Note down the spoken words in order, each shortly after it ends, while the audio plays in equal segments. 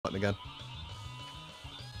button again.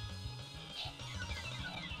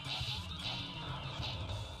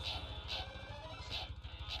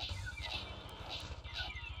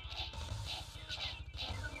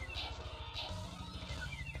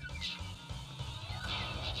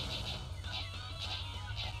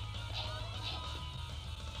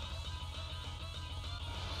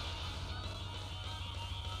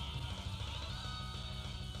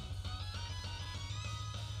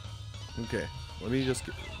 Okay, let me just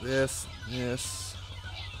get this.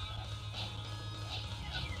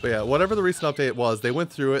 But yeah, whatever the recent update was, they went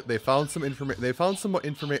through it. They found some information. They found some more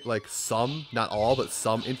information, like some, not all, but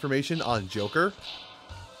some information on Joker.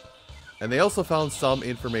 And they also found some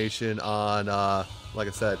information on, like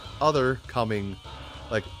I said, other coming,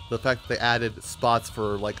 like the fact that they added spots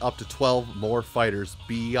for like up to 12 more fighters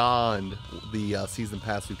beyond the season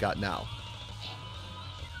pass we've got now.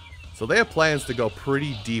 So they have plans to go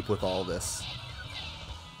pretty deep with all this.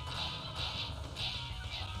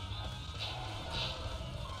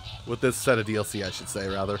 With this set of DLC, I should say,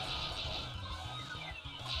 rather.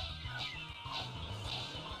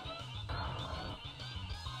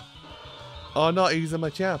 Oh, no, he's in my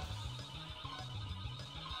champ.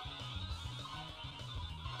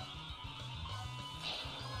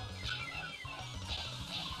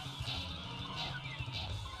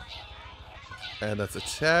 And that's a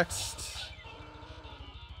text.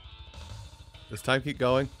 Does time keep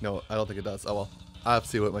going? No, I don't think it does. Oh well. I'll have to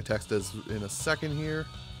see what my text is in a second here.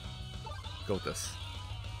 Go with this.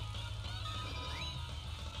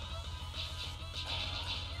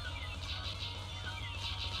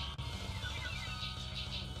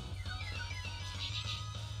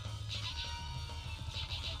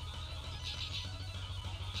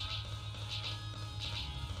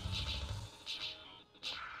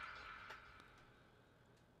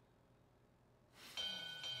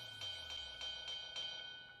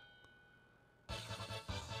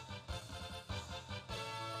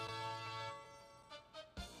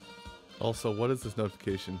 Also, what is this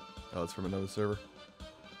notification? Oh, it's from another server.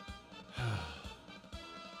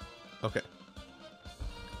 Okay.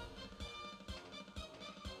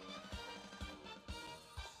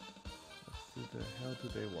 What the hell do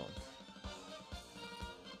they want?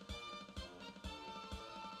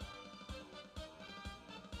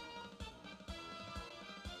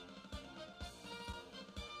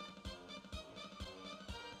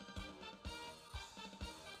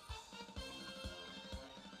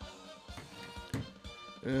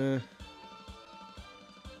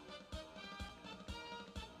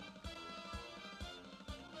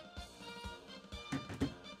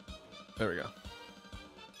 There we go.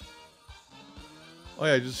 Oh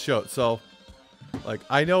yeah, just show it. So, like,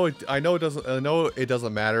 I know it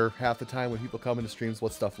doesn't matter half the time when people come into streams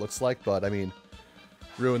what stuff looks like, but I mean,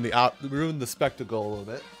 ruin the spectacle a little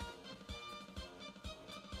bit.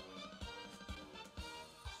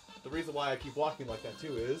 The reason why I keep walking like that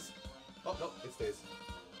too is, oh no, it stays.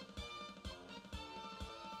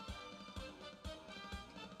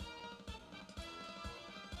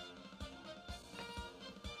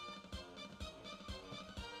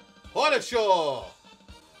 Punisher!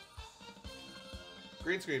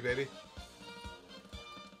 Green screen, baby.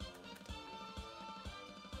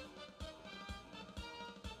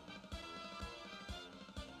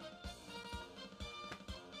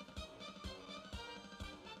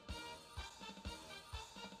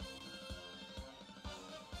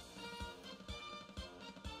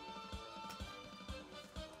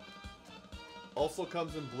 Also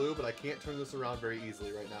comes in blue, but I can't turn this around very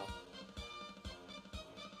easily right now.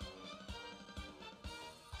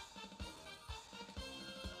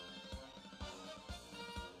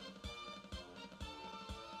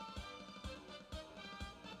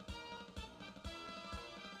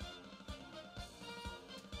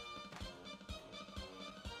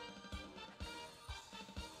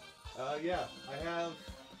 Yeah, I have,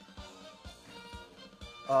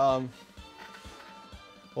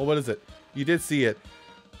 well, what is it? You did see it.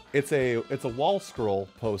 It's a wall scroll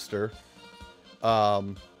poster.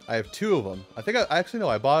 I have two of them. I think I actually, no,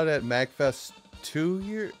 I bought it at MagFest 2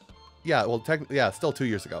 years. Yeah, well, technically, yeah, still 2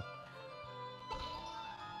 years ago.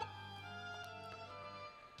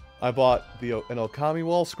 I bought an Okami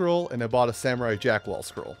wall scroll, and I bought a Samurai Jack wall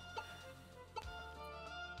scroll.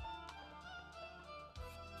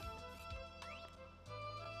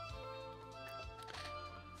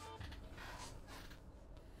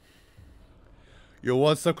 You're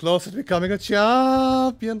one step closer to becoming a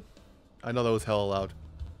champion. I know that was hella loud.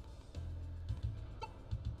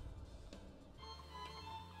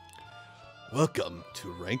 Welcome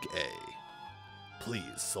to Rank A. Please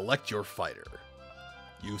select your fighter.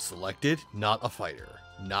 You selected not a fighter.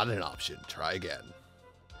 Not an option. Try again.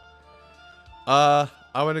 I'm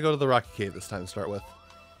gonna go to the Rocky Cave this time to start with.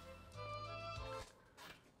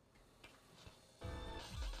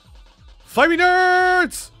 Fight me,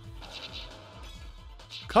 nerds!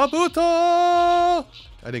 Kabuto! I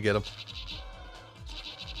didn't get him.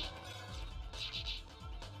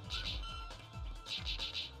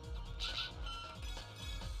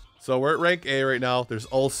 So we're at rank A right now. There's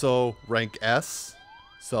also rank S.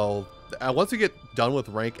 So once we get done with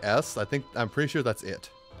rank S, I'm pretty sure that's it.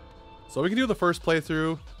 So we can do the first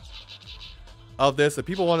playthrough of this. If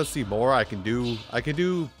people want to see more, I can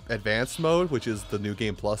do advanced mode, which is the new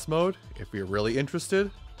game plus mode, if you're really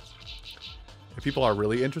interested. If people are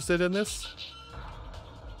really interested in this.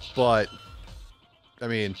 But I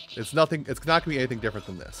mean, it's not gonna be anything different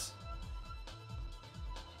than this.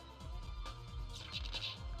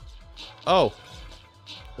 Oh.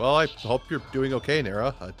 Well, I hope you're doing okay,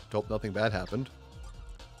 Nera. I hope nothing bad happened.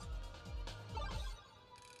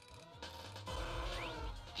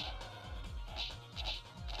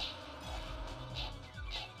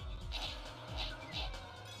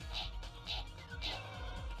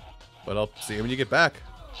 But I'll see you when you get back,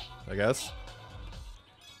 I guess.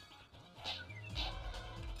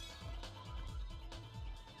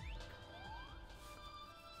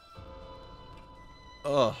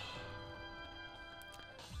 Ugh.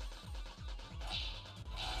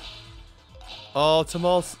 Oh,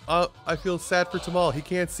 Tamal's... I feel sad for Tamal. He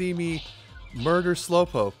can't see me murder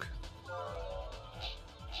Slowpoke.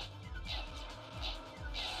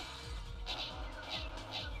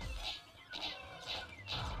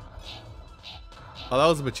 Oh, that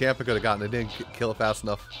was a Machamp I could have gotten. I didn't kill it fast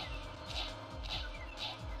enough.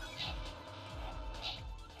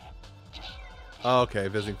 Oh, okay,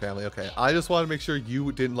 visiting family. Okay, I just wanted to make sure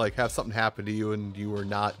you didn't like have something happen to you and you were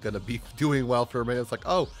not gonna be doing well for a minute. It's like,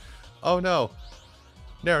 oh no,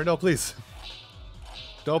 Nera, no, please,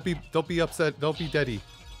 don't be upset. Don't be deady.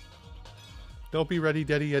 Don't be ready,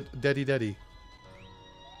 deady.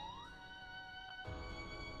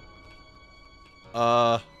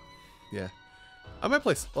 Yeah. I might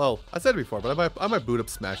play, well, I said it before, but I might boot up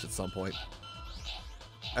Smash at some point.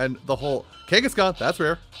 And the whole, Kangaskhan, that's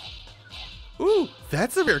rare. Ooh,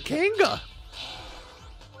 that's a rare Kanga.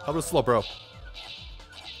 How about a Slowbro?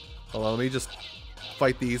 Hold on, let me just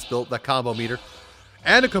fight these, build that combo meter.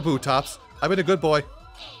 And a Kabutops. I've been a good boy.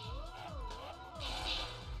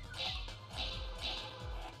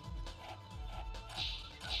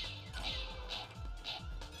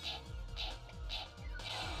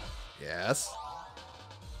 Yes.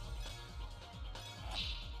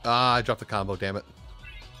 Ah, I dropped the combo, damn it.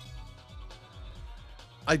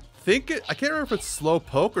 I can't remember if it's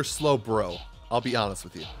Slowpoke or Slowbro. I'll be honest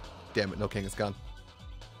with you. Damn it, no Kangaskhan.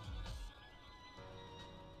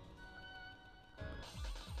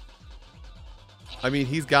 I mean,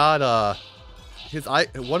 he's got,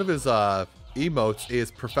 one of his, emotes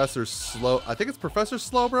is Professor Slow, I think it's Professor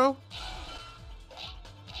Slowbro?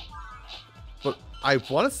 But I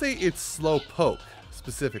want to say it's Slowpoke,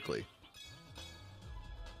 specifically.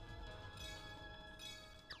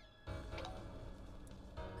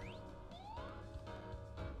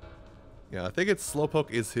 Yeah, I think Slowpoke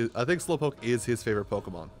is his favorite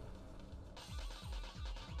Pokemon.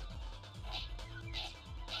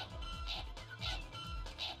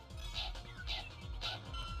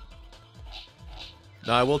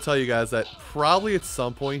 Now I will tell you guys that probably at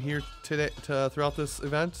some point here today, throughout this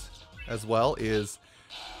event, as well, is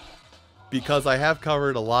because I have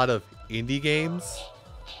covered a lot of indie games.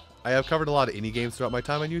 I have covered a lot of indie games throughout my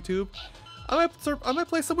time on YouTube. I might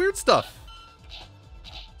play some weird stuff.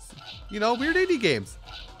 You know, weird indie games.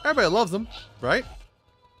 Everybody loves them, right?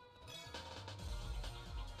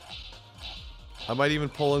 I might even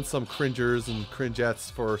pull in some cringers and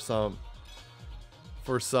cringettes for some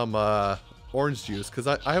orange juice, because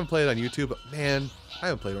I haven't played it on YouTube, but man, I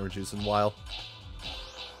haven't played orange juice in a while.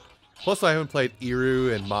 Plus, I haven't played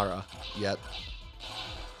Iru and Mara yet.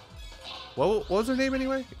 What was her name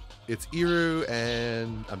anyway? It's Iru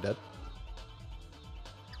and... I'm dead.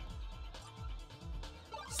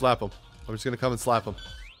 Slap him. I'm just gonna come and slap him.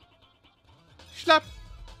 Slap!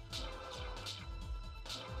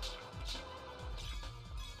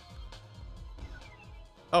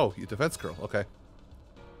 Oh, you defense curl. Okay.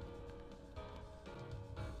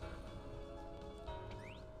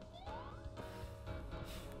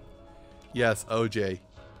 Yes, OJ.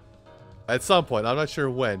 At some point, I'm not sure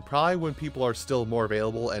when. Probably when people are still more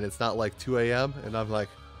available and it's not like 2 a.m. and I'm like,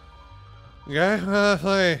 yeah,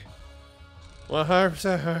 play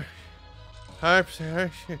 100%,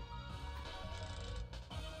 100%.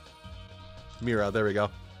 Mira, there we go.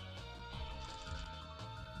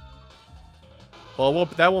 Well,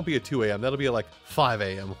 that won't be at 2 a.m. That'll be at like 5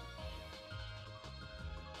 a.m.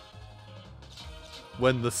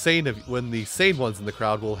 When the sane ones in the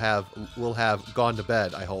crowd will have gone to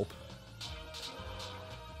bed, I hope.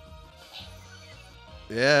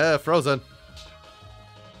 Yeah, frozen.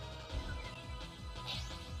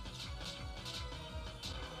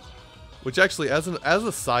 Which actually, as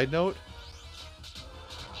a side note,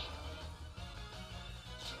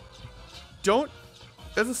 don't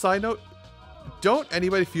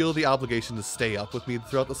anybody feel the obligation to stay up with me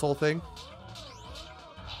throughout this whole thing?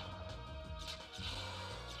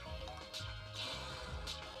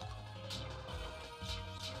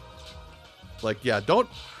 Like, yeah,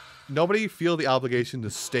 nobody feel the obligation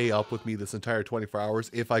to stay up with me this entire 24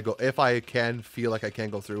 hours if I can feel like I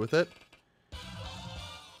can go through with it.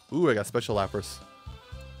 Ooh, I got special Lapras.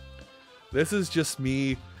 This is just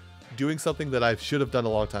me doing something that I should have done a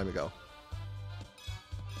long time ago.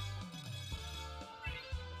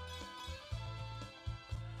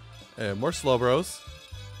 And more Slowbros.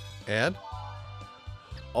 And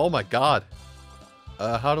oh my god.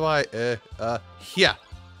 How do I yeah.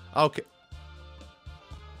 Okay.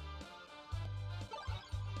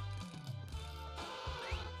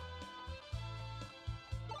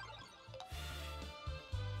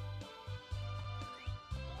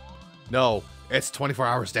 No, it's 24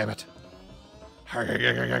 hours, damn it.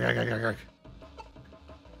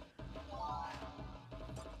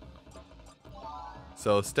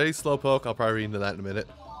 So, steady Slowpoke, I'll probably read into that in a minute.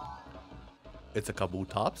 It's a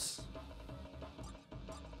Kabutops.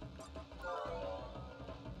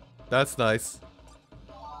 That's nice.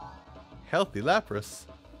 Healthy Lapras.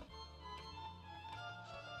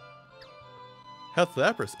 Healthy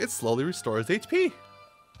Lapras, it slowly restores HP.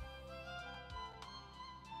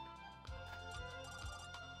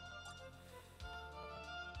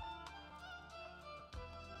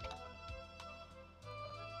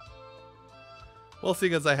 Well,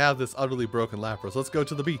 seeing as I have this utterly broken Lapras, let's go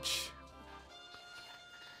to the beach.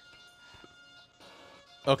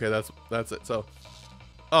 Okay, that's it. So,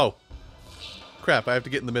 oh, crap! I have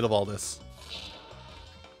to get in the middle of all this.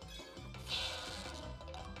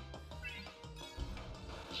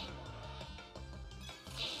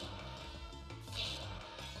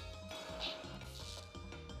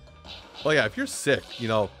 Well, yeah, if you're sick, you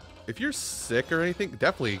know, if you're sick or anything,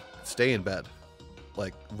 definitely stay in bed.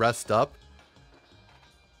 Like, rest up.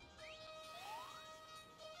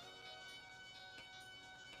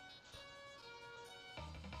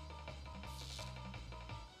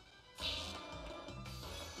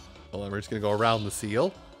 Well, we're just going to go around the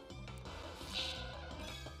seal.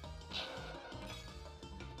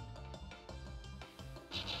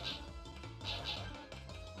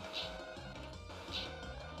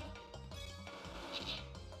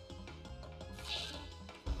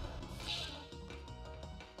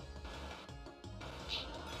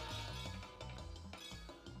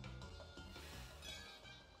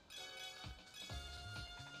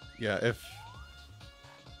 Yeah, if...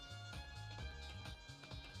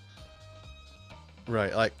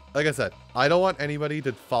 Right, like I said, I don't want anybody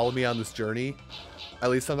to follow me on this journey. At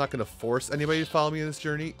least I'm not going to force anybody to follow me on this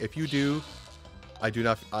journey. If you do,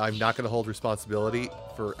 I'm not going to hold responsibility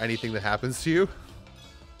for anything that happens to you.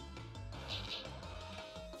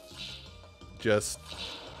 Just,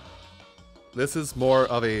 this is more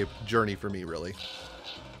of a journey for me, really.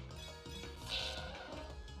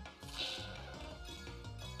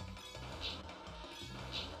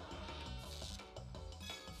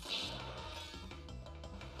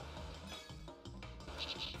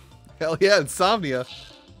 Hell yeah, Insomnia.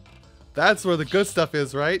 That's where the good stuff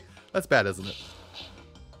is, right? That's bad, isn't it?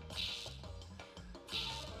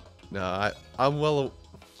 No, I'm well...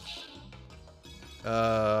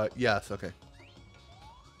 yes, okay.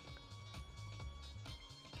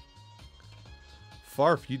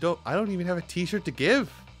 Farf, I don't even have a t-shirt to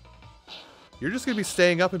give. You're just gonna be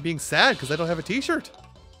staying up and being sad because I don't have a t-shirt.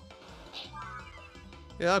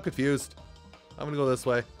 Yeah, I'm confused. I'm gonna go this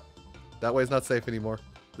way. That way's not safe anymore.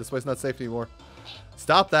 This way's not safe anymore.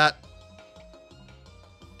 Stop that.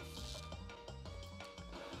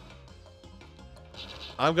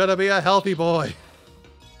 I'm gonna be a healthy boy.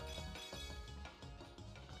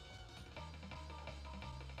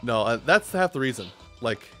 No, that's half the reason.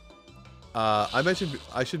 Like, I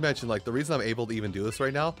should mention, like, the reason I'm able to even do this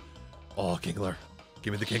right now. Oh, Kingler.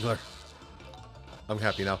 Give me the Kingler. I'm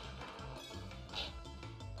happy now.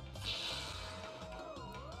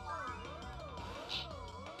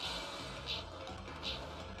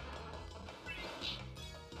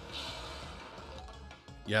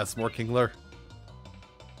 Yes, more Kingler.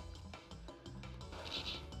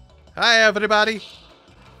 Hi, everybody.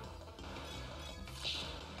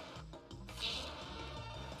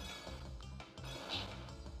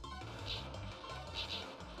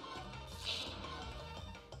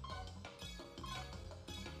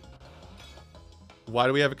 Why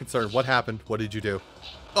do we have a concern? What happened? What did you do?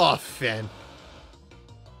 Oh, Finn.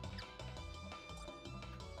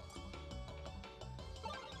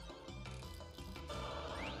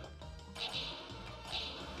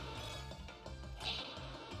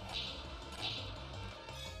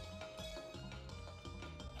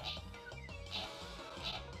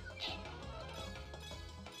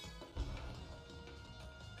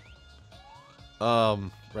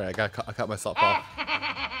 Right, I cut myself off.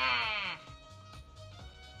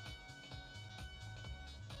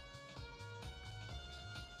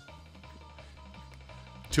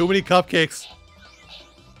 Too many cupcakes.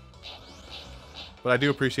 But I do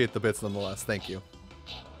appreciate the bits nonetheless. Thank you.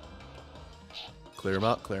 Clear them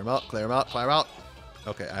out, clear them out, clear them out, clear them out.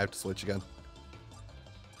 Okay, I have to switch again.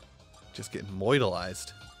 Just getting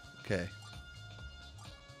moidalized. Okay.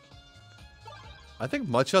 I think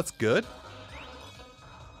Mudshot's good.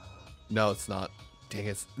 No, it's not. Dang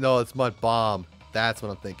it. No, it's Mud Bomb. That's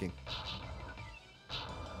what I'm thinking.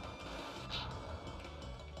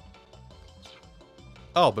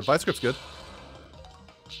 Oh, but Vice Grip's good.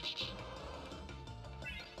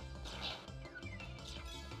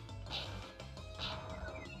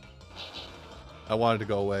 I wanted to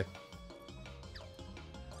go away.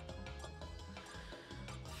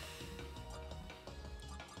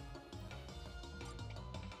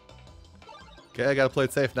 Okay, I gotta play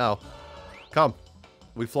it safe now. Come.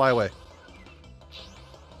 We fly away.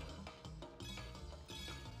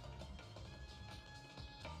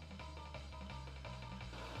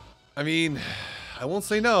 I mean, I won't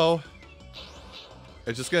say no.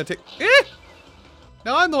 It's just gonna take... Eh!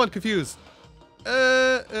 Now I'm the one confused.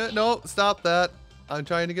 No, stop that. I'm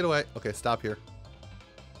trying to get away. Okay, stop here.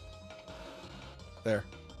 There.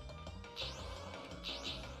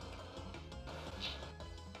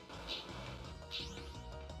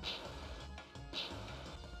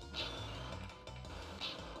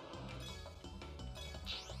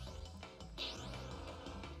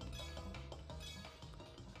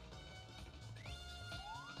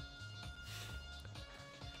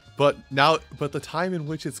 But the time in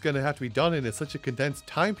which it's going to have to be done in is such a condensed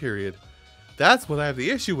time period. That's what I have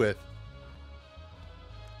the issue with.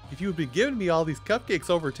 If you had been giving me all these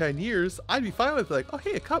cupcakes over 10 years, I'd be fine with like, oh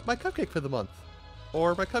hey, my cupcake for the month.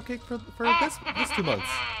 Or my cupcake for this 2 months.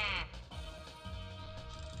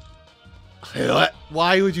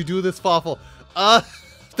 Why would you do this, Fawful?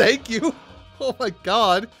 Thank you. Oh my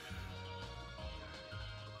god.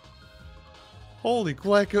 Holy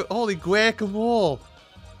guacamole.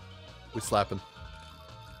 We slapping.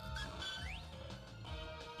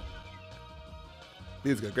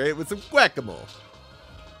 These go great with some guacamole.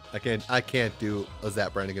 I can't do a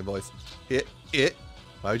Zap Brannigan voice. It.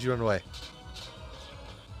 Why would you run away?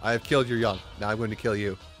 I have killed your young. Now I'm going to kill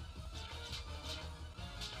you.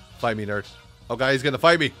 Fight me, nerd. Oh god, he's gonna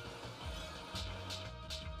fight me.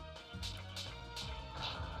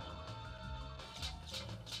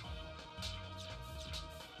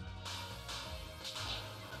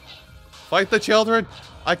 Fight the children.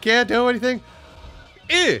 I can't do anything.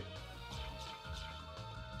 Eh.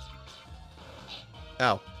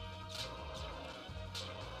 Ow.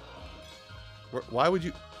 Why would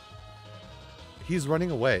you... He's running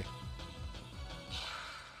away.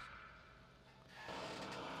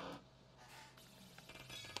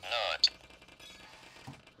 Not.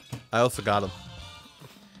 I also got him.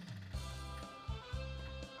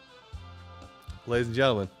 Ladies and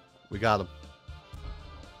gentlemen, we got him.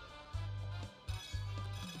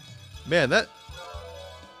 Man, that,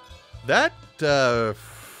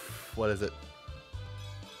 what is it?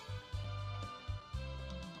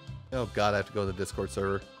 Oh god, I have to go to the Discord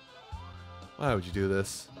server. Why would you do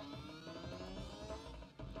this?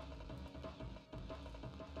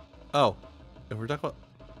 Oh, if we're talking about...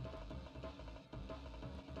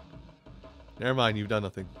 Never mind, you've done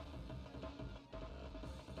nothing.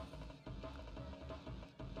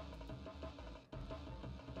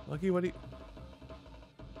 Lucky, what do you...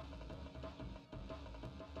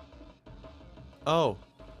 Oh.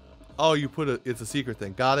 Oh, you put it's a secret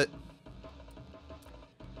thing. Got it.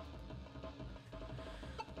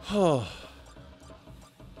 Oh.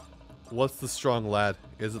 What's the strong lad?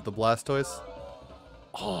 Is it the Blastoise?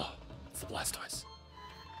 Oh, it's the Blastoise.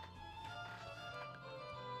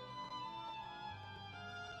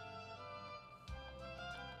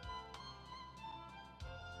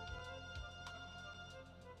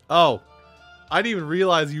 Oh. I didn't even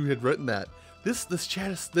realize you had written that. This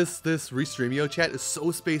chat is this Restreamio chat is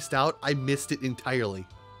so spaced out, I missed it entirely.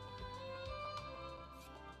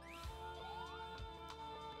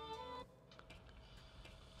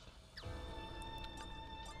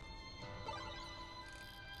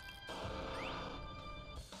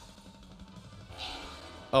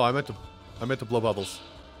 Oh, I meant to blow bubbles.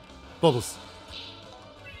 Bubbles.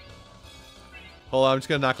 Hold on, I'm just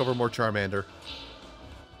gonna knock over more Charmander.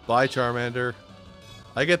 Bye, Charmander.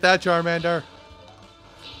 I get that, Charmander.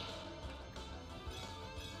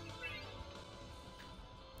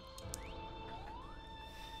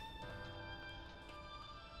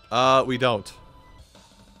 We don't.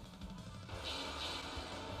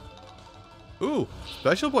 Ooh,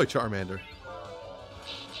 Special Boy Charmander.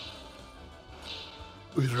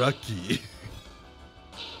 Uraki.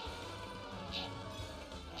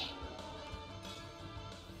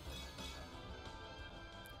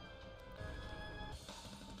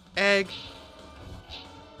 Egg.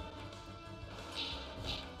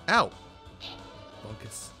 Ow.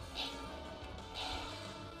 Bunkus.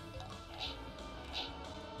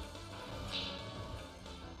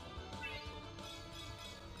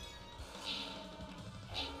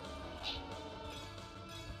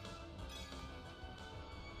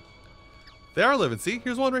 They are living. See,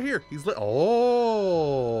 here's one right here. He's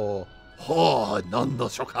oh, oh, Nando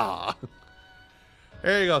Shoka.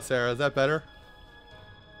 There you go, Sarah. Is that better?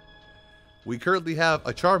 We currently have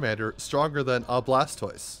a Charmander stronger than a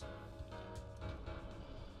Blastoise.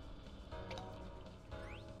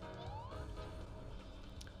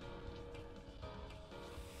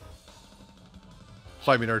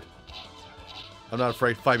 Fight me, nerd. I'm not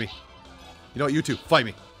afraid. Fight me. You know what? You two, fight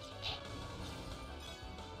me.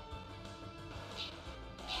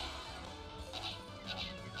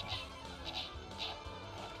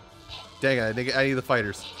 Dang it, I need the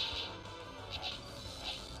fighters.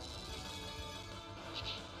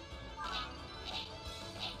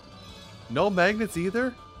 No magnets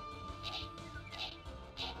either?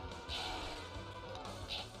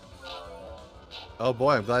 Oh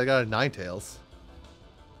boy, I'm glad I got a Ninetales.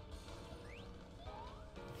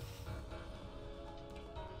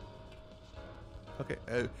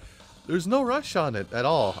 Okay, there's no rush on it at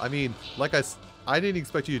all. I mean, like I didn't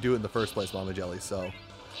expect you to do it in the first place, Mama Jelly, so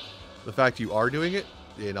the fact you are doing it,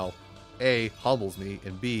 you know, A, humbles me,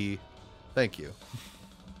 and B, thank you.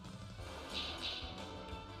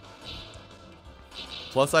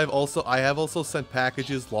 Plus, I have also sent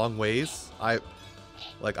packages long ways. I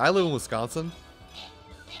live in Wisconsin,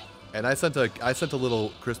 and I sent a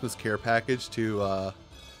little Christmas care package to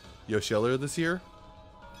Yoshiller this year.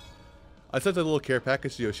 I sent a little care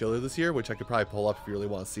package to Yoshiller this year, which I could probably pull up if you really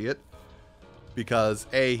want to see it. Because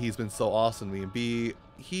A, he's been so awesome to me, and B,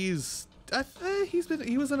 he was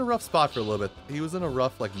in a rough spot for a little bit. He was in a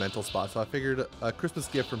rough mental spot, so I figured a Christmas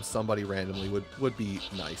gift from somebody randomly would be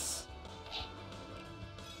nice.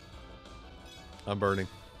 I'm burning.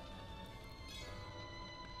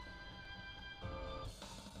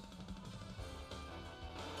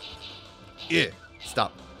 Yeah.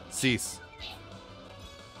 Stop. Cease.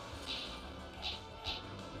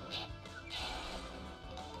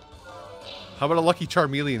 How about a Lucky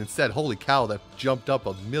Charmeleon instead? Holy cow, that jumped up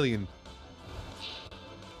a million.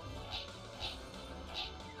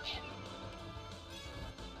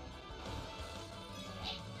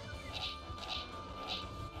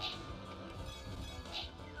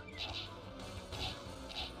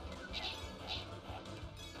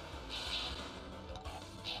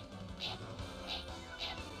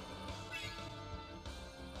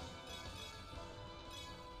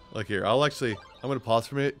 Look here, I'm going to pause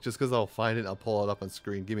for a minute just because I'll find it and I'll pull it up on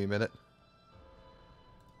screen. Give me a minute.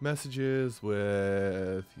 Messages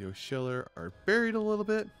with Yoshiller are buried a little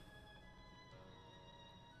bit.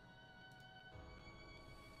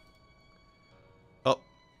 Oh,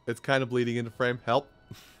 it's kind of bleeding into frame. Help.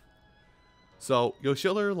 So,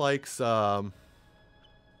 Yoshiller likes,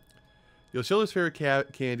 Yoshiller's favorite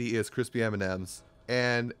candy is crispy M&Ms.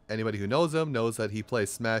 And anybody who knows him knows that he plays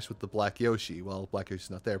Smash with the Black Yoshi. Well, Black Yoshi's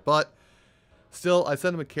not there, but still, I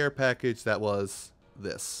sent him a care package that was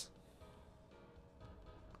this.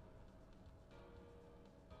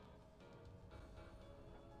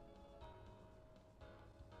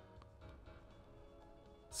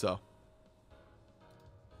 So.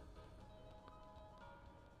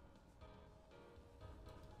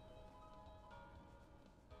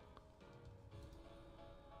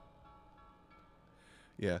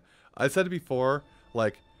 Yeah, I said it before,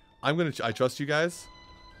 I trust you guys.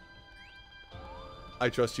 I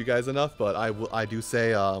trust you guys enough, but I do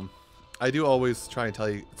say, I do always try and tell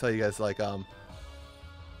you guys,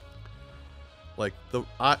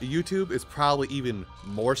 YouTube is probably even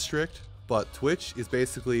more strict, but Twitch is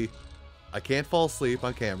basically, I can't fall asleep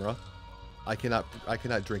on camera. I cannot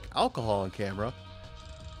drink alcohol on camera.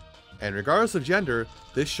 And regardless of gender,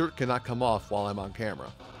 this shirt cannot come off while I'm on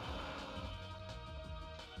camera.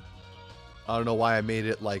 I don't know why I made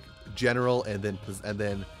it general and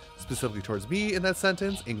then specifically towards me in that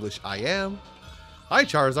sentence. English, I am. Hi,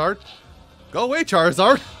 Charizard. Go away,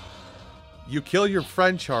 Charizard. You kill your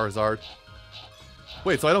friend, Charizard.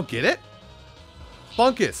 Wait, so I don't get it?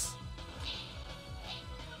 Funkus.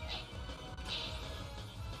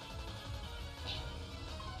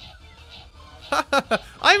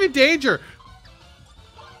 I'm in danger.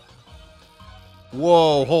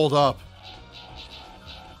 Whoa, hold up.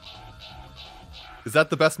 Is that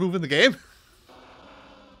the best move in the game?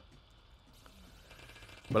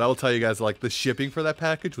 But I will tell you guys, like, the shipping for that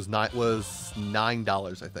package was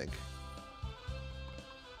 $9, I think.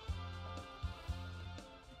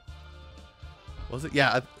 Was it?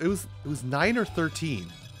 Yeah, it was 9 or 13.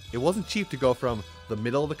 It wasn't cheap to go from the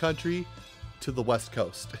middle of the country to the West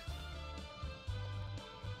Coast.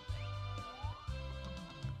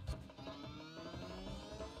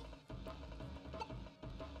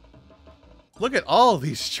 Look at all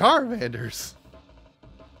these Charmanders.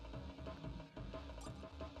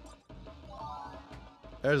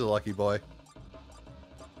 There's a lucky boy.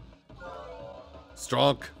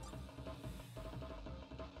 Strong.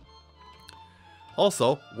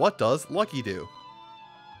 Also, what does Lucky do?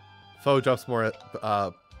 Foe drops more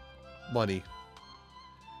money.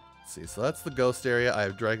 Let's see, so that's the ghost area. I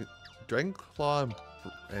have Dragon Claw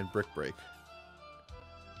and Brick Break.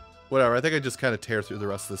 Whatever, I think I just kind of tear through the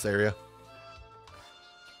rest of this area.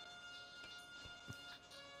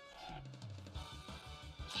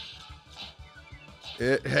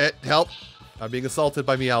 Help! I'm being assaulted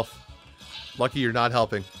by Meowth. Lucky you're not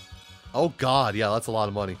helping. Oh god, yeah, that's a lot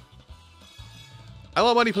of money. I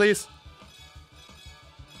want money, please.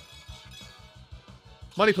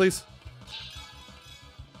 Money, please.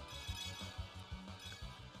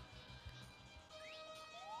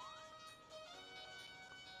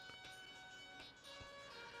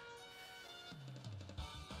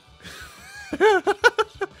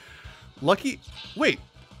 Lucky, wait.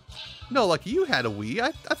 No, Lucky, you had a Wii.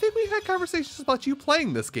 I think we had conversations about you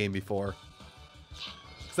playing this game before.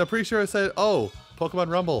 Because I'm pretty sure I said, oh, Pokemon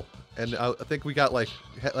Rumble. And I think we got like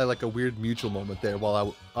a weird mutual moment there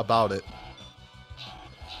about it.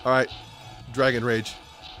 Alright, Dragon Rage.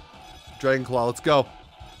 Dragon Claw, let's go.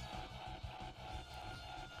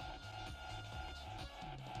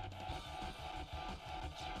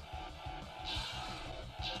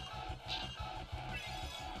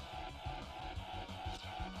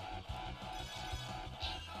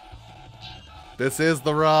 This is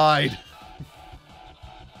the ride.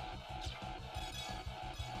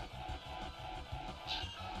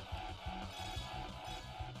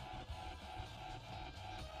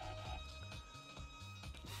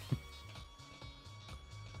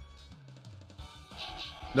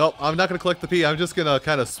 Nope, I'm not going to collect the P. I'm just going to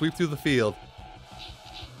kind of sweep through the field.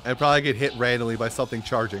 And probably get hit randomly by something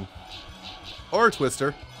charging. Or a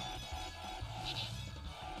Twister.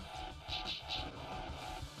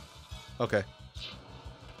 Okay.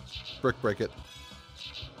 Brick Break it.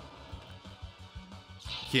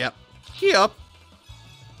 Yep. Yep.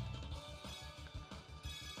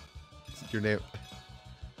 What's your name?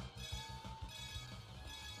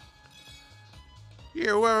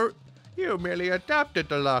 You merely adapted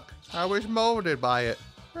the luck. I was molded by it.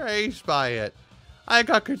 Raised by it. I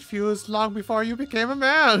got confused long before you became a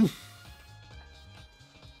man.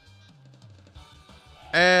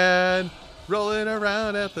 And rolling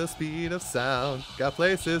around at the speed of sound. Got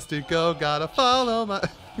places to go, gotta follow my...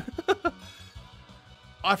 Oh,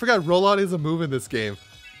 I forgot Rollout is a move in this game.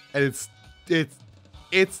 And it's the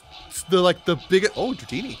biggest... Oh,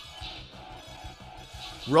 Dratini.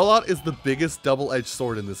 Rollout is the biggest double-edged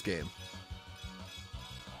sword in this game.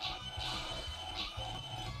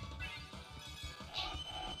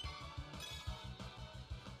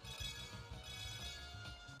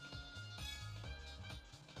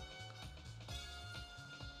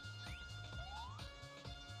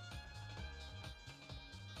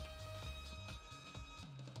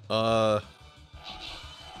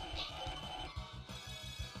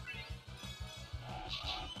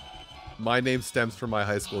 My name stems from my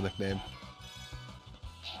high school nickname.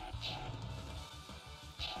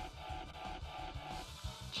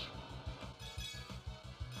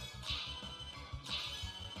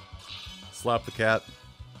 Slap the cat.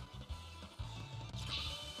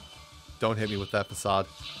 Don't hit me with that facade.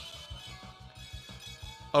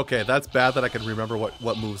 Okay, that's bad that I can remember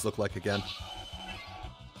what moves look like again.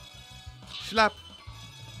 Schlap.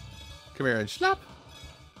 Come here and schlap.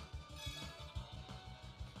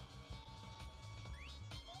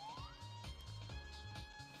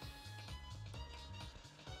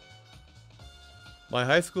 My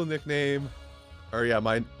high school nickname, or yeah,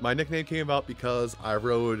 my nickname came about because I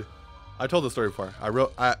rode I told the story before.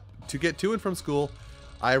 To get to and from school,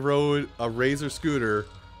 I rode a Razor scooter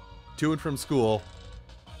to and from school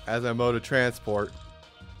as my mode of transport.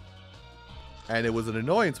 And it was an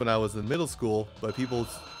annoyance when I was in middle school, but people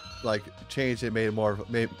like changed it, made it more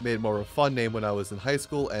of a fun name when I was in high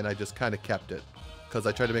school, and I just kind of kept it because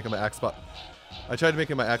I tried to make it my Xbox. I tried to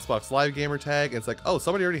make it my Xbox Live gamer tag, and it's like, oh,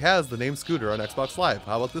 somebody already has the name Scooter on Xbox Live.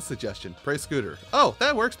 How about this suggestion? Praise Scooter. Oh,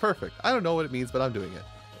 that works perfect. I don't know what it means, but I'm doing it.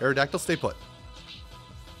 Aerodactyl, stay put.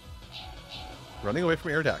 Running away from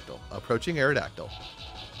Aerodactyl. Approaching Aerodactyl.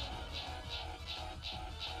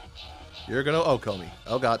 You're gonna Oko me.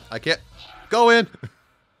 Oh god, I can't. Go in!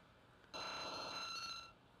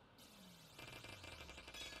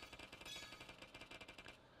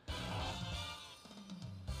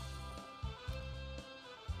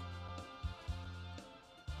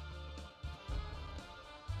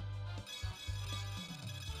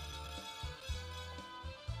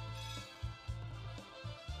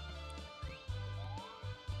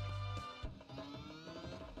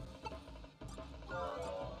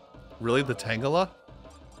 Really, the Tangela?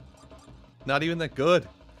 Not even that good.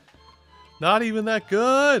 Not even that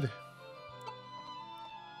good!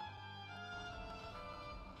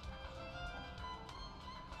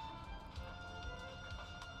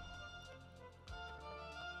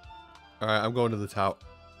 Alright, I'm going to the tower.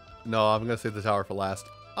 No, I'm going to save the tower for last.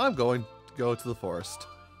 I'm going to go to the forest.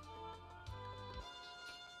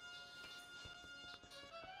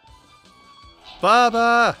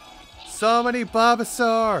 Baba! So many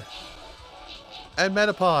Bulbasaur! And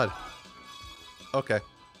Metapod. Okay.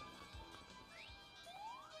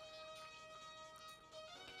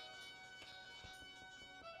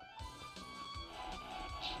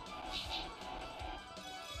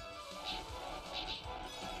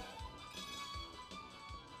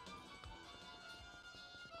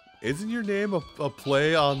 Isn't your name a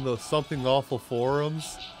play on the Something Awful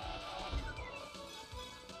forums?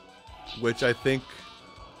 Which I think...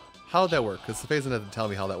 How'd that work? Because the Phazon had to tell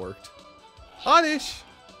me how that worked. Oddish!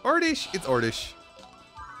 Ordish! It's Ordish.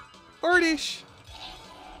 Ordish!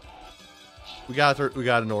 We got an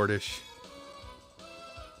Ordish.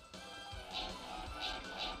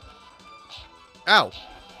 Ow!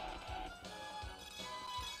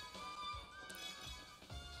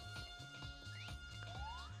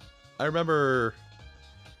 I remember...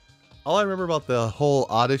 All I remember about the whole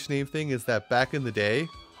Oddish name thing is that back in the day,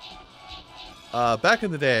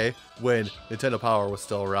 when Nintendo Power was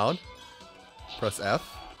still around, press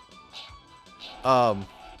F,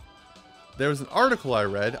 there was an article I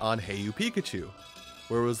read on Hey You Pikachu,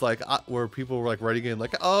 where it was like, where people were like writing in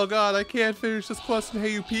like, oh god, I can't finish this quest in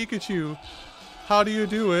Hey You Pikachu. How do you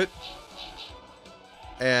do it?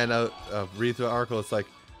 And read through the article, it's like,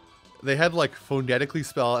 they had to like phonetically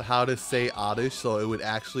spell out how to say Oddish so it would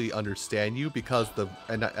actually understand you, because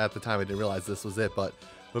and at the time I didn't realize this was it, but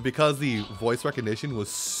because the voice recognition was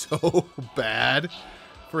so bad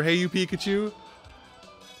for Hey You Pikachu.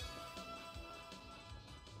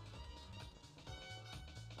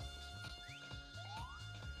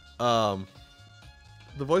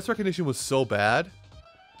 The voice recognition was so bad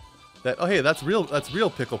that, oh hey, that's real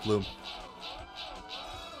Pickle Bloom.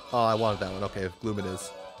 Oh, I wanted that one. Okay, Gloom it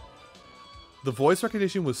is. The voice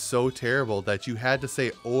recognition was so terrible that you had to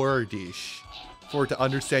say Ordish for it to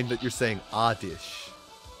understand that you're saying Oddish.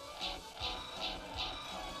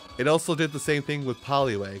 It also did the same thing with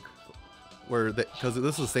Poliwag, where because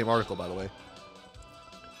this is the same article, by the way.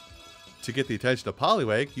 To get the attention of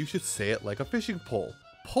Poliwag, you should say it like a fishing pole.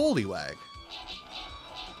 Poliwag.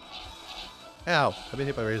 Ow, I've been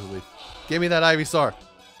hit by Razor Leaf. Give me that Ivysaur.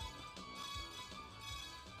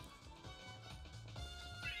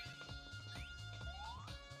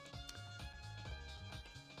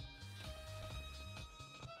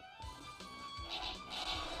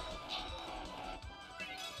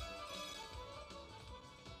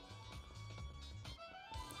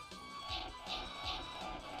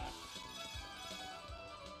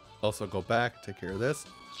 Also go back, take care of this.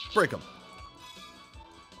 Break them.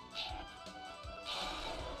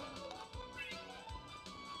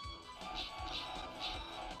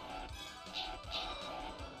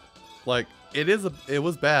 Like, it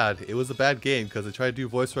was bad. It was a bad game because it tried to do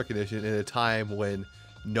voice recognition in a time when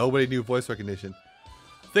nobody knew voice recognition.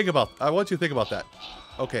 I want you to think about that.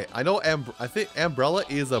 Okay, I know I think Umbrella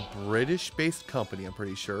is a British-based company, I'm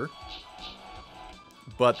pretty sure.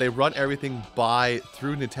 But they run everything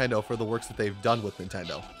through Nintendo for the works that they've done with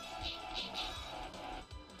Nintendo.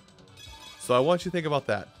 So I want you to think about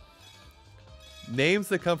that. Names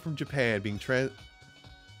that come from Japan being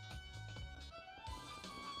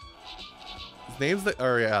names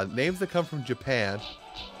that come from Japan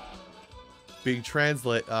being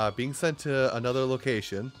sent to another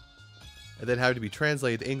location, and then having to be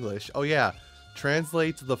translated to English. Oh yeah,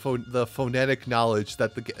 translate the phonetic knowledge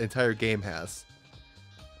that the entire game has.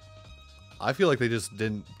 I feel like they just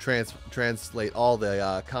didn't translate all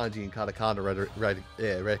the kanji and katakana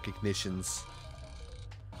recognitions.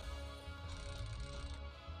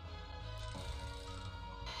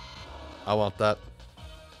 I want that.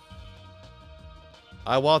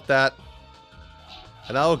 I want that.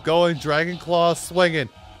 And I will go in Dragon Claw swinging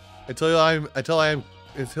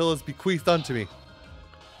until it's bequeathed unto me.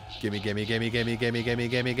 Gimme, gimme, gimme, gimme, gimme, gimme,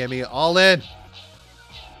 gimme, gimme, all in.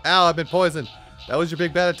 Ow, I've been poisoned. That was your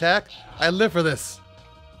big bad attack? I live for this.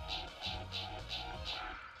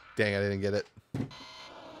 Dang, I didn't get it.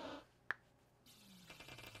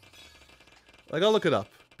 I gotta look it up,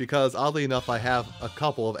 because oddly enough, I have a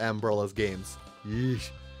couple of Ambrella's games. Yeesh.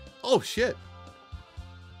 Oh, shit.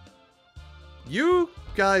 You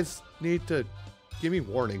guys need to give me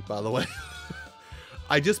warning, by the way.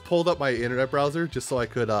 I just pulled up my internet browser just so I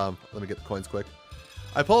could, let me get the coins quick.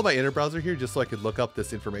 I pulled up my internet browser here just so I could look up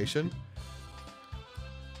this information.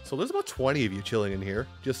 So there's about 20 of you chilling in here,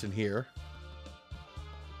 just in here.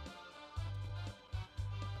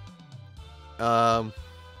 I've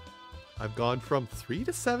gone from 3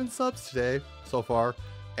 to 7 subs today so far,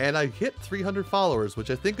 and I hit 300 followers, which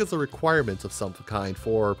I think is a requirement of some kind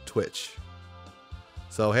for Twitch.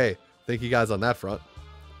 So hey, thank you guys on that front.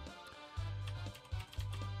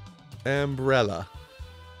 Umbrella.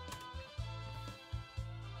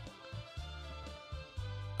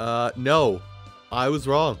 No, I was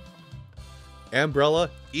wrong. Umbrella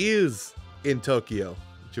is in Tokyo,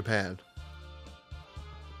 Japan.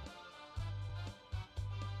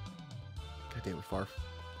 God damn it, Farf.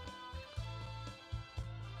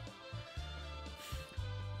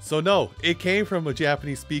 So no, it came from a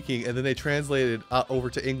Japanese speaking, and then they translated over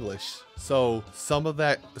to English. So some of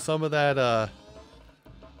that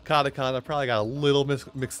katakana probably got a little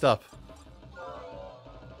mixed up.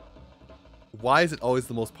 Why is it always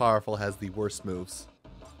the most powerful has the worst moves?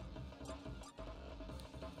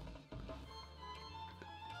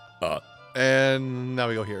 And now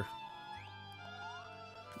we go here.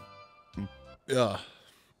 Yeah.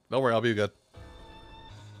 Don't worry, I'll be good.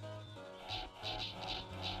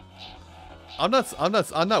 I'm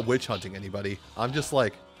not witch hunting anybody. I'm just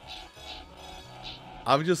like,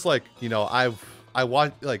 you know, I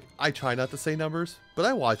watch, like, I try not to say numbers, but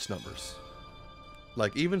I watch numbers.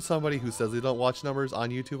 Like, even somebody who says they don't watch numbers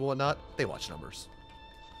on YouTube and whatnot, they watch numbers.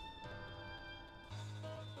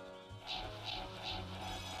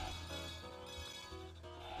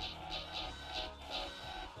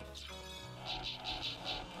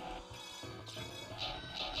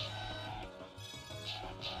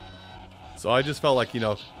 So I just felt like, you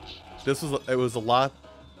know, it was a lot.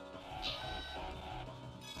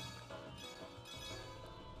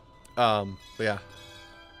 But yeah.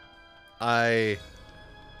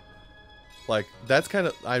 That's kind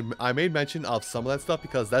of, I made mention of some of that stuff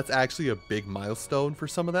because that's actually a big milestone for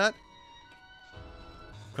some of that.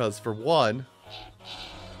 Because for one,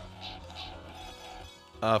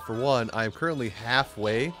 I'm currently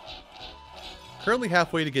halfway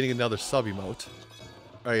to getting another sub emote.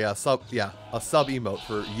 Oh yeah, a sub emote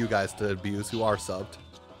for you guys to abuse who are subbed.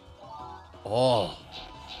 Oh,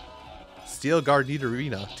 Steel Guard Need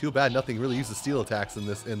Arena. Too bad nothing really uses steel attacks in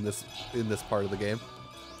this part of the game.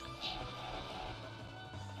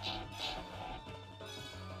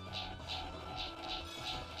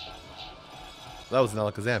 That was an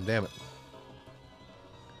Alakazam, damn it.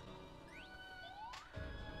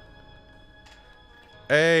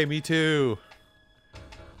 Hey, me too.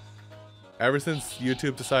 Ever since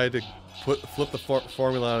YouTube decided to flip the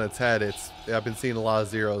formula on its head, I've been seeing a lot of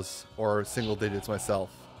zeros or single digits myself.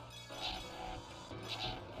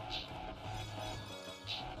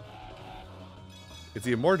 It's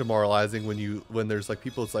even more demoralizing when there's like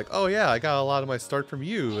people. It's like, oh yeah, I got a lot of my start from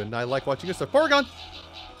you, and I like watching your stuff. Porygon.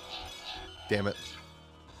 Damn it!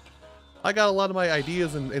 I got a lot of my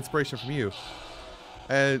ideas and inspiration from you,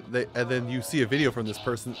 and then you see a video from this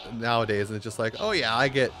person nowadays, and it's just like, oh yeah, I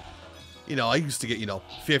get. You know, I used to get, you know,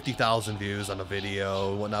 50,000 views on a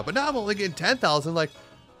video and whatnot, but now I'm only getting 10,000. Like,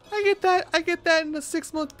 I get that in a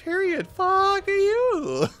 6-month period. Fuck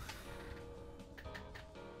you.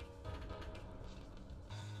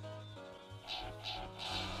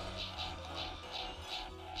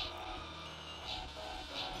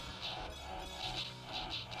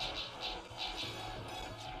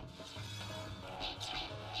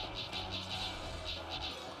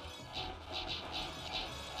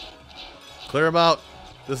 Clear him out.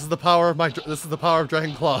 This is the power of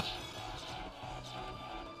Dragon Claw.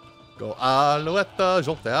 Go Alouette,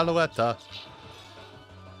 jonte Alouette.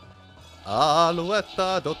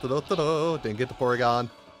 Alouette, do do do do do. Didn't get the Porygon.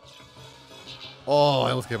 Oh, I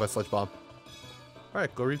almost gave my Sludge Bomb.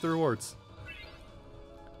 Alright, go read the rewards.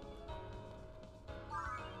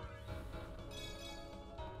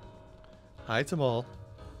 Hi, Tamal.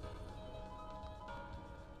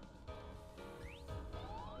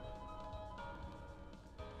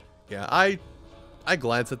 Yeah, I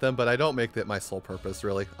glance at them, but I don't make that my sole purpose,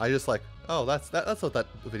 really. I just like, oh, that's what that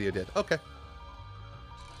video did. Okay.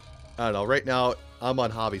 I don't know. Right now, I'm on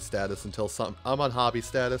hobby status until I'm on hobby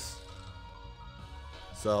status.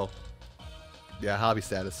 So, yeah, hobby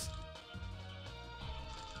status.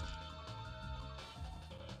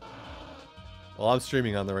 Well, I'm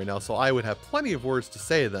streaming on there right now, so I would have plenty of words to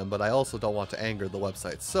say to them, but I also don't want to anger the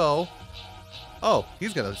website. So, oh,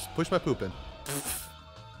 he's gonna push my poop in.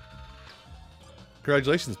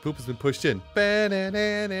 Congratulations, poop has been pushed in.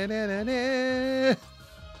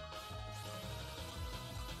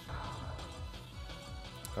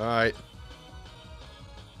 Alright.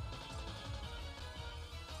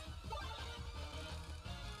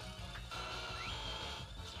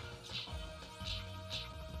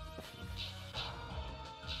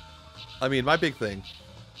 I mean, my big thing.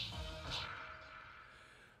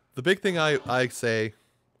 The big thing I say,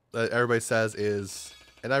 that everybody says is,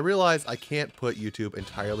 and I realize I can't put YouTube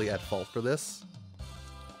entirely at fault for this.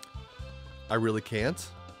 I really can't.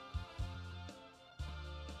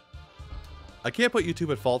 I can't put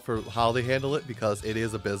YouTube at fault for how they handle it because it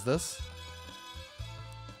is a business.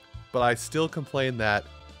 But I still complain that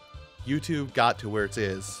YouTube got to where it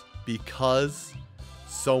is because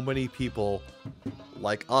so many people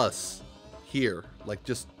like us here, like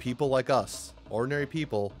just people like us, ordinary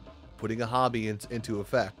people, putting a hobby into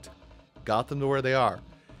effect, got them to where they are.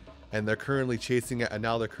 And they're currently chasing it, and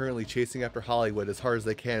now they're currently chasing after Hollywood as hard as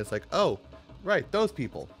they can. It's like, oh, right, those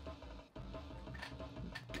people.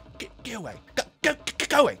 Get away. Go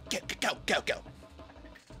away. Go.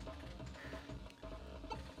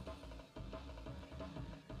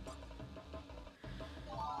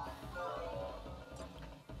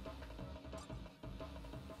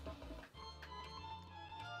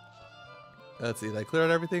 Let's see, did I clear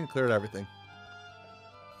out everything? Clear out everything.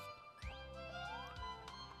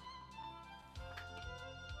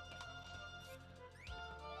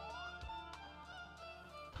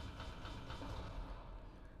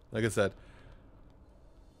 Like I said,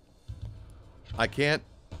 I can't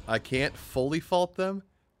fully fault them,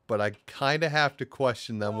 but I kind of have to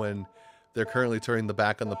question them when they're currently turning the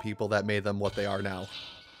back on the people that made them what they are now.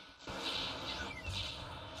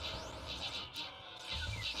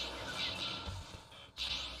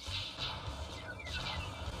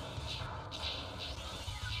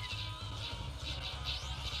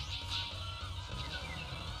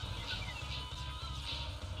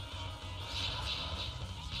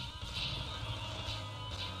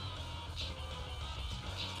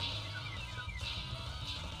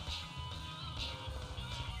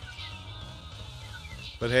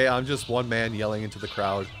 But hey, I'm just one man yelling into the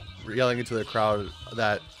crowd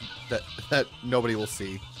that nobody will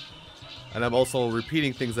see. And I'm also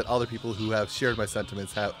repeating things that other people who have shared my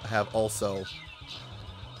sentiments have also.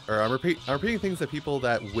 Or I'm repeating things that people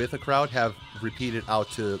that with a crowd have repeated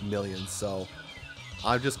out to millions. So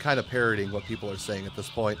I'm just kind of parroting what people are saying at this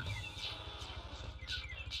point.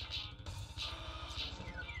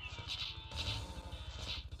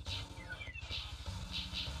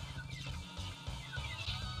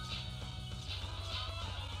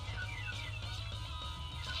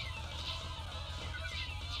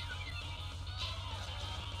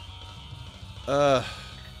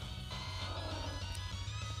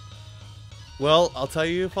 Well, I'll tell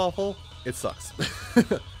you, Fawful, it sucks.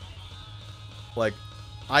 Like,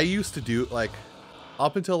 I used to do, like,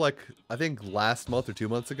 up until, like, I think last month or 2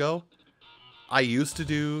 months ago, I used to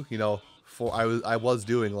do, you know, I was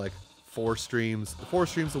doing, like, 4 streams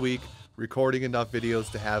a week, recording enough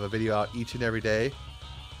videos to have a video out each and every day,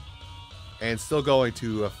 and still going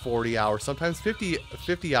to a 40-hour, sometimes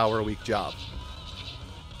 50-hour a week job.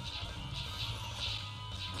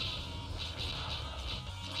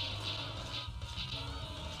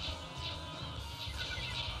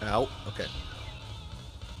 Ow. Okay.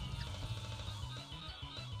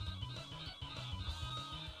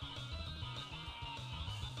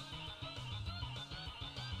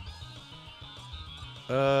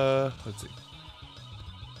 Let's see.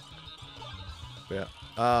 Yeah.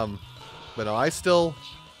 But no, I still...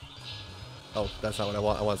 Oh, that's not what I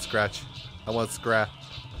want. I want Scratch. I want Scrap.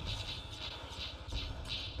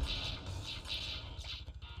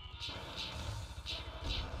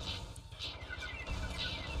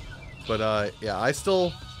 But yeah, I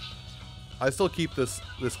still keep this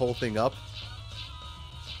whole thing up.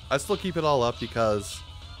 I still keep it all up because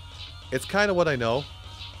it's kind of what I know.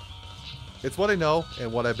 It's what I know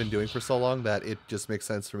and what I've been doing for so long that it just makes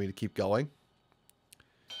sense for me to keep going.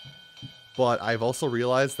 But I've also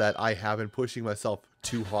realized that I have been pushing myself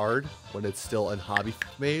too hard when it's still in hobby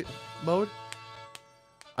mode.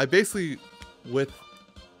 I basically, with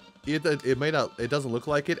it doesn't look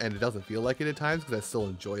like it and it doesn't feel like it at times because I still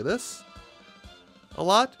enjoy this a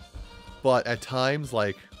lot. But at times,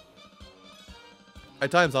 I'll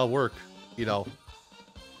work,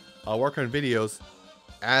 I'll work on videos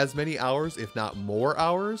as many hours, if not more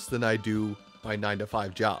hours, than I do my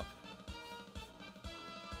 9-to-5 job.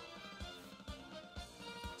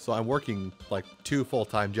 So I'm working like 2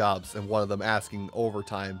 full-time jobs and one of them asking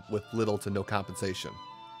overtime with little to no compensation.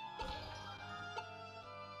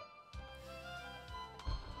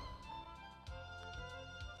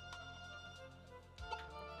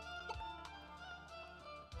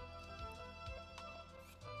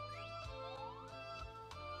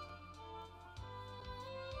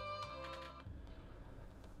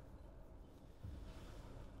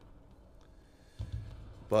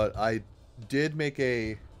 But I did make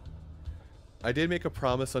a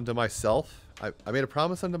promise unto myself. I made a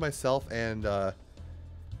promise unto myself, and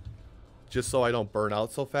just so I don't burn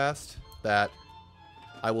out so fast, that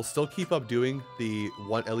I will still keep up doing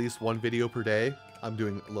at least one video per day. I'm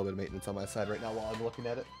doing a little bit of maintenance on my side right now while I'm looking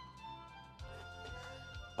at it.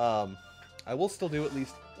 I will still do at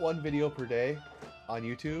least one video per day on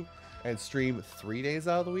YouTube and stream 3 days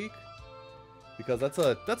out of the week. Because that's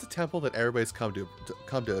a tempo that everybody's come to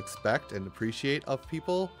expect and appreciate of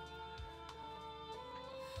people,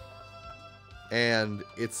 and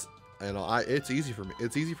it's it's easy for me.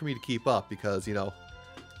 It's easy for me to keep up because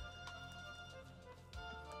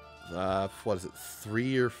what is it?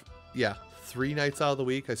 3 nights out of the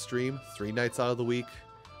week I stream. 3 nights out of the week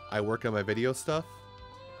I work on my video stuff,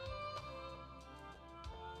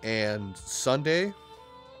 and Sunday,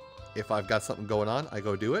 if I've got something going on, I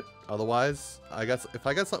go do it. Otherwise, if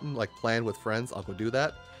I got something like planned with friends, I'll go do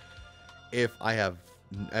that. If I have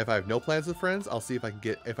no plans with friends, I'll see if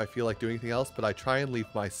I feel like doing anything else. But I try and leave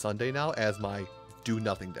my Sunday now as my do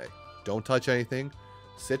nothing day. Don't touch anything.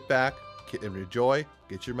 Sit back and enjoy.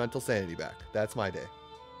 Get your mental sanity back. That's my day.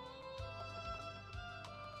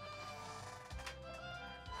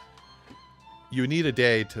 You need a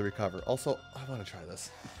day to recover. Also, I want to try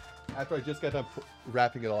this. After I just got done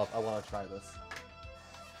wrapping it all up, I want to try this.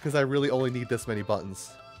 Because I really only need this many buttons.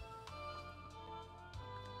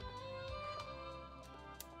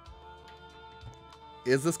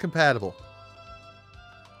 Is this compatible?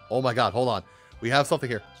 Oh my god, hold on. We have something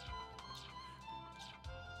here.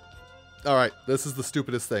 Alright, this is the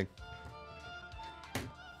stupidest thing.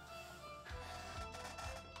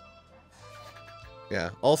 Yeah,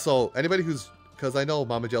 also, anybody who's... Because I know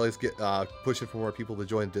Mama Jelly's pushing for more people to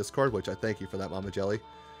join Discord, which I thank you for that, Mama Jelly.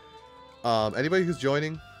 Anybody who's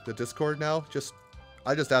joining the Discord now,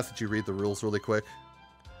 I just ask that you read the rules really quick.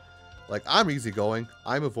 Like, I'm easygoing.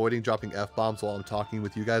 I'm avoiding dropping F-bombs while I'm talking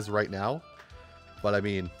with you guys right now. But I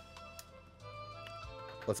mean,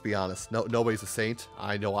 let's be honest. Nobody's a saint.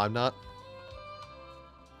 I know I'm not.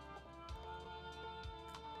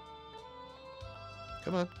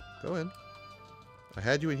 Come on, go in. I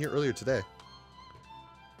had you in here earlier today.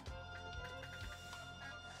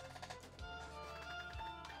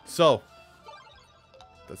 So,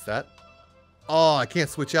 that's that. Oh, I can't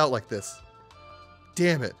switch out like this.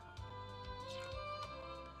 Damn it.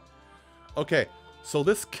 Okay, so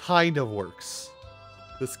this kind of works.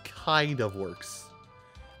 This kind of works.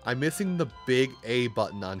 I'm missing the big A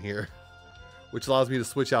button on here, which allows me to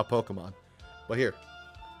switch out Pokemon. But here.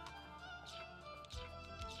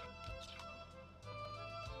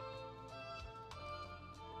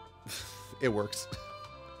 It works.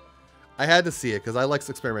 I had to see it because I like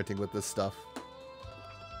experimenting with this stuff.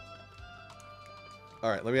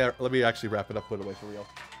 All right, let me actually wrap it up, put it away for real.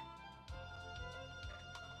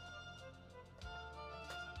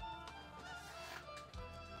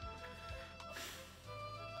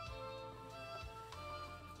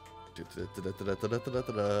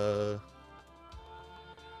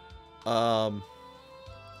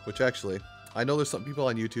 Which actually, I know there's some people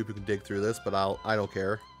on YouTube who can dig through this, but I don't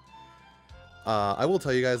care. I will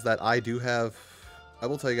tell you guys that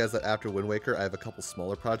after Wind Waker, I have a couple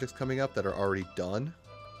smaller projects coming up that are already done.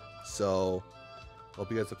 So,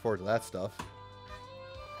 hope you guys look forward to that stuff.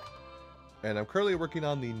 And I'm currently working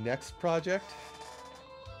on the next project.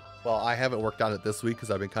 Well, I haven't worked on it this week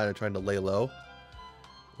because I've been kind of trying to lay low.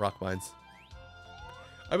 Rock mines.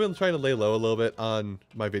 I've been trying to lay low a little bit on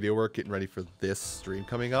my video work, getting ready for this stream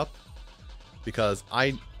coming up. Because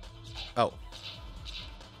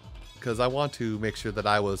because I want to make sure that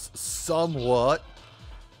I was somewhat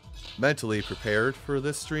mentally prepared for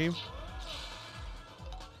this stream.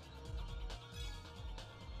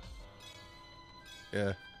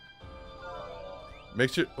 Yeah.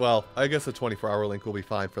 Make sure, well, I guess a 24-hour link will be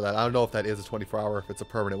fine for that. I don't know if that is a 24-hour, if it's a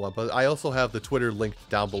permanent one, but I also have the Twitter linked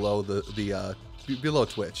down below below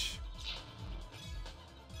Twitch.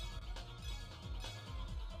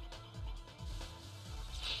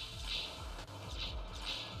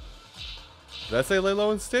 Did I say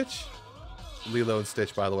Lilo and Stitch? Lilo and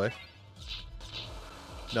Stitch, by the way.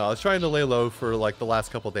 No, I was trying to lay low for like the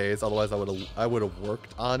last couple days. Otherwise, I would have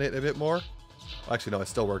worked on it a bit more. Actually, no, I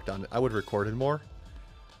still worked on it. I would have recorded more.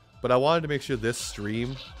 But I wanted to make sure this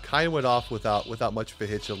stream kind of went off without much of a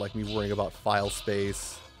hitch of like me worrying about file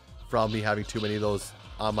space from me having too many of those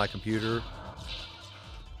on my computer,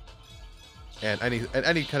 and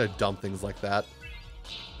any kind of dumb things like that.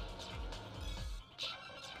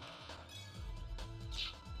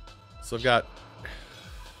 So I've got,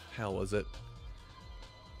 hell was it?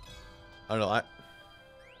 I don't know.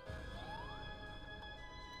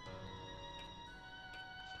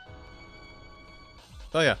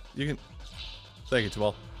 Oh yeah, you can. Thank you,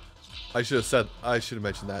 Jamal. I should have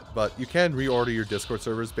mentioned that, but you can reorder your Discord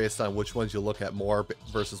servers based on which ones you look at more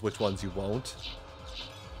versus which ones you won't.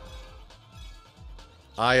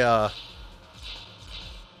 I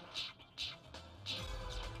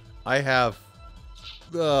have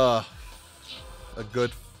a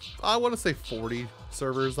good, I want to say 40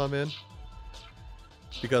 servers I'm in,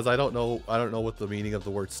 because I don't know what the meaning of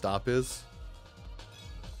the word stop is.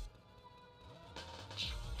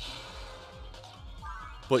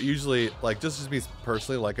 But usually, like, just me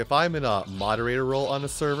personally, like, if I'm in a moderator role on a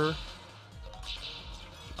server,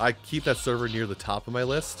 I keep that server near the top of my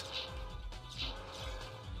list.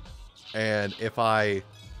 And if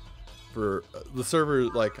for the server,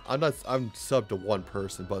 like, I'm subbed to one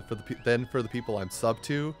person, but for the people I'm subbed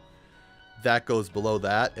to, that goes below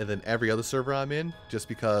that, and then every other server I'm in, just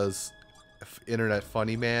because if Internet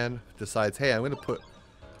Funny Man decides, hey, I'm gonna put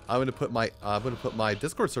my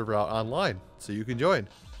Discord server out online so you can join,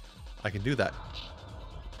 I can do that.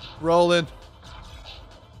 Rolling.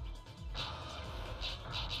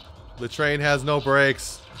 The train has no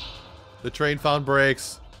brakes. The train found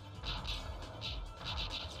brakes.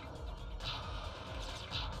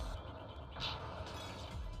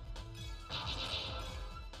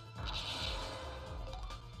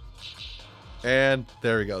 And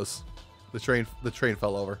there he goes. The train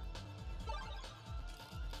fell over.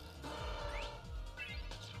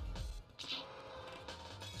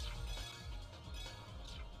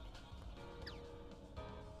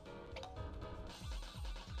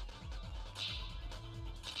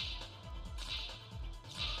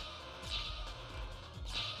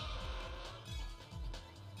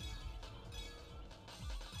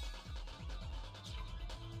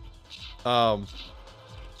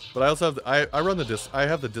 But I also have I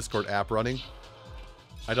have the Discord app running.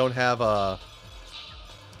 I don't have I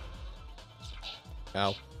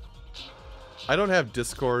don't have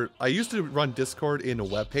Discord. I used to run Discord in a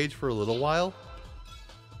web page for a little while,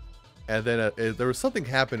 and then there was something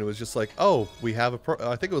happened. It was just like, oh, we have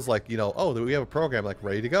I think it was like, you know, oh, we have a program like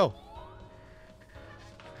ready to go.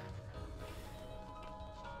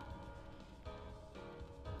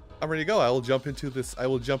 I'm ready to go. I will download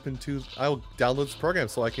this program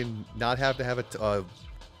so I can not have to have a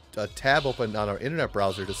tab open on our internet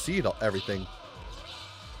browser to see everything.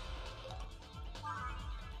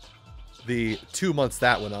 The 2 months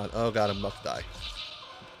that went on. Oh god, I'm about to die.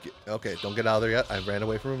 Okay, don't get out of there yet. I ran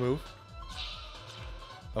away from a move.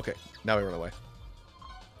 Okay, now we run away.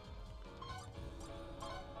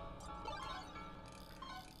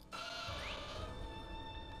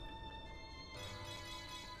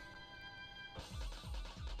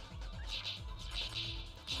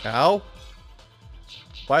 Ow.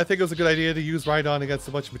 But I think it was a good idea to use Rhydon against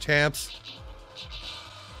a bunch of champs.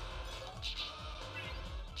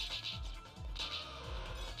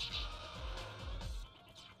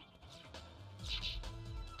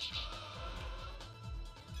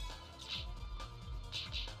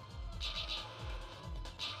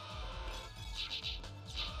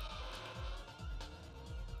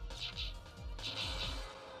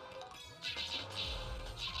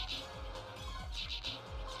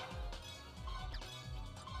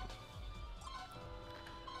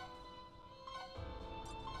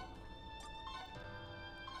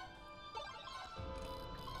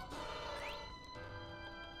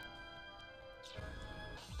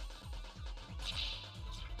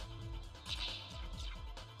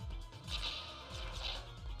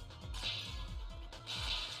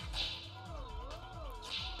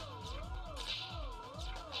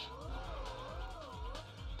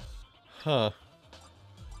 Huh.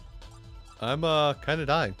 I'm kind of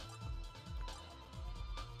dying.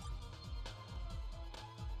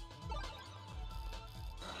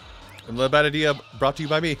 Another bad idea brought to you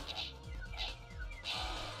by me.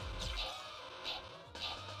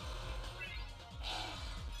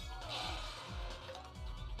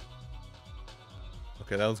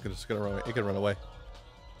 Okay, that one's just gonna run away. It can run away.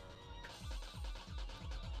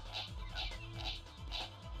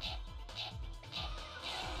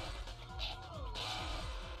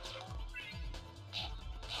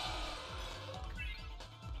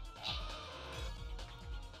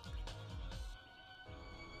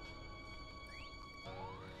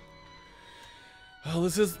 Oh,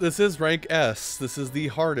 this is rank S. This is the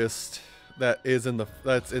hardest that's in the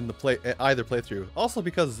either playthrough. Also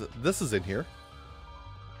because this is in here.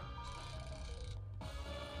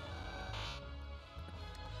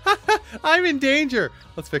 I'm in danger.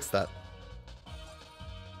 Let's fix that.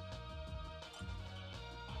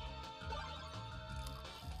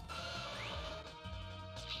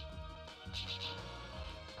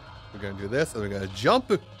 We're gonna do this, and we're gonna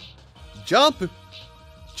jump, jump,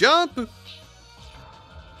 jump.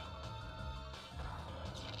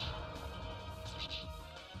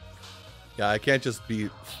 Yeah, I can't just be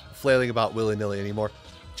flailing about willy-nilly anymore.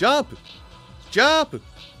 Jump! Jump!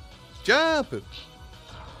 Jump!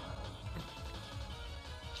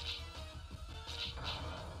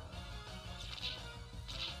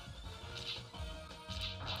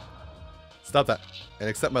 Stop that. And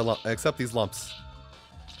accept my accept these lumps.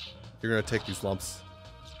 You're gonna take these lumps.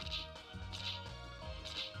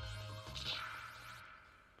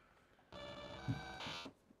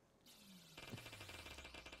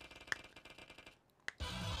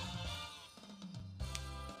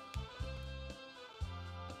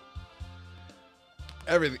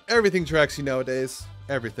 Everything tracks you nowadays.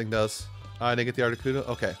 Everything does. I didn't get the Articuno.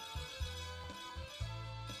 Okay.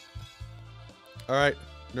 Alright,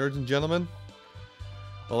 nerds and gentlemen.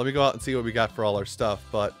 Well, let me go out and see what we got for all our stuff,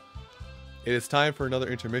 but it is time for another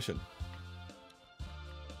intermission.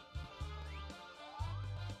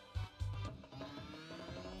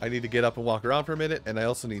 I need to get up and walk around for a minute, and I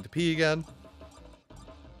also need to pee again.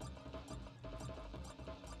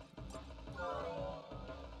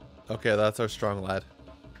 Okay, that's our strong lad.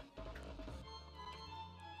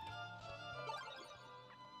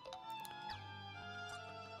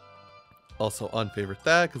 Also unfavorite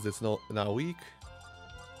that, because it's now weak.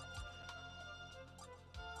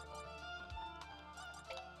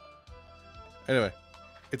 Anyway,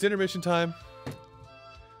 it's intermission time.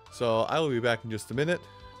 So I will be back in just a minute.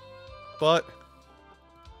 But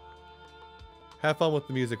have fun with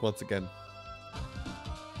the music once again.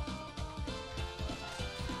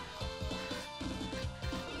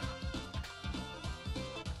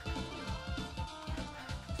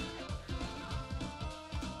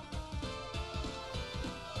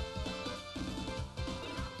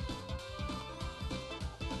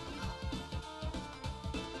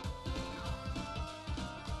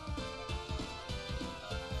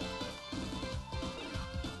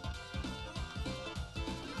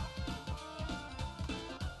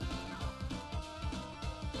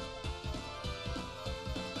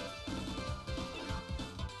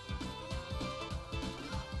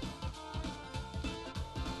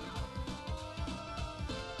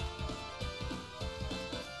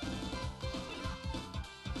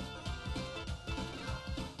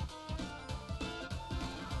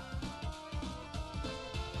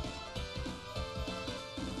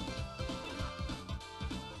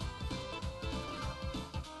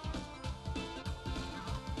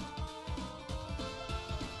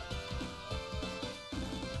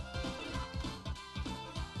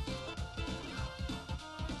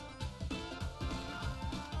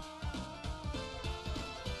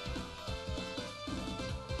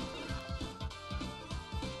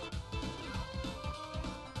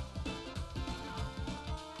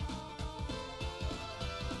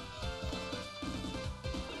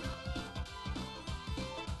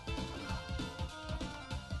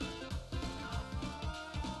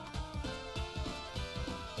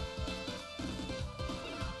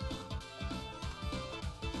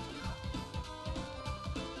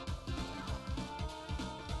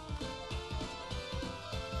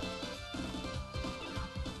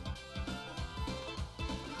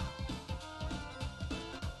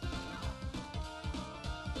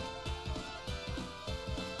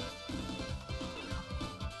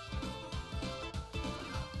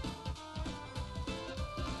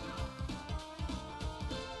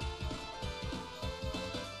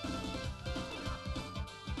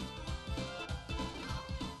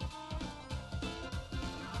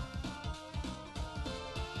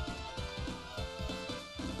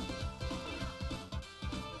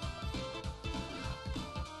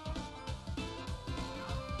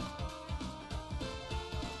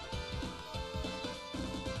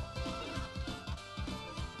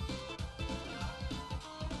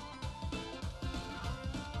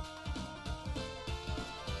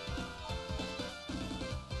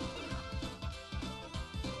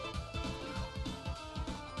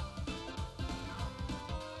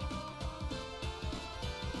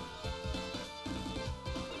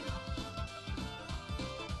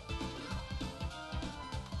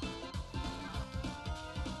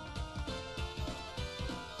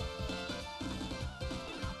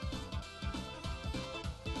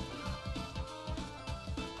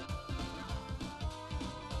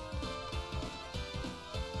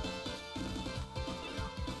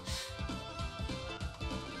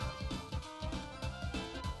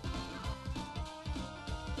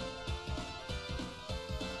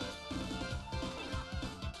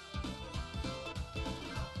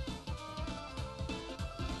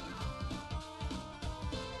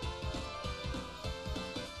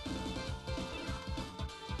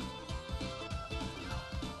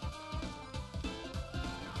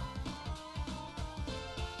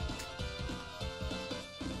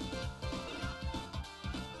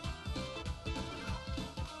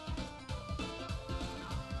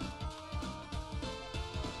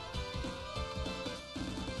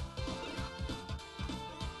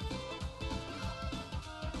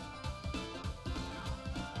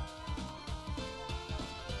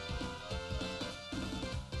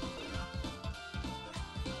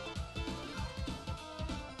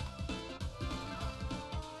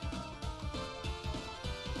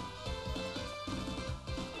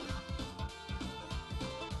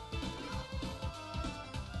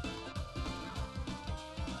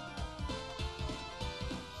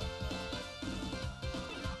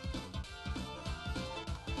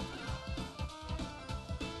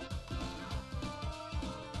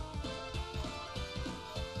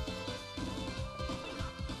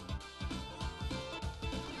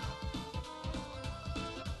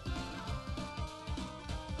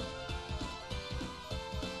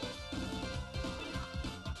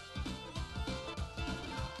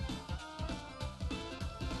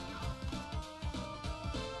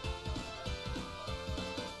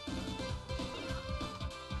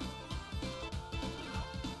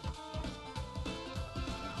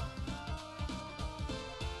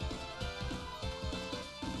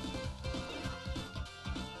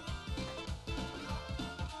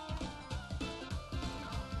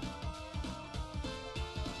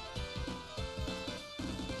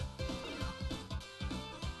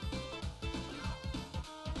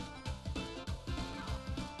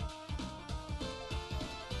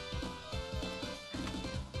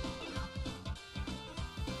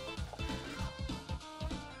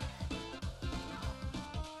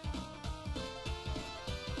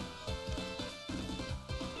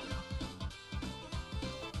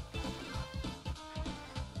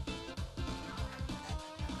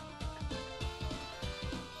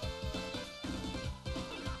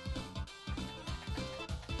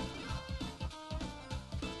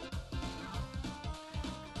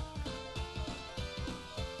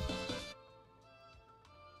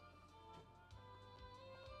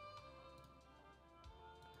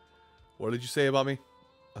 What did you say about me?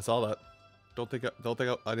 I saw that. Don't think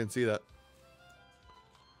I didn't see that.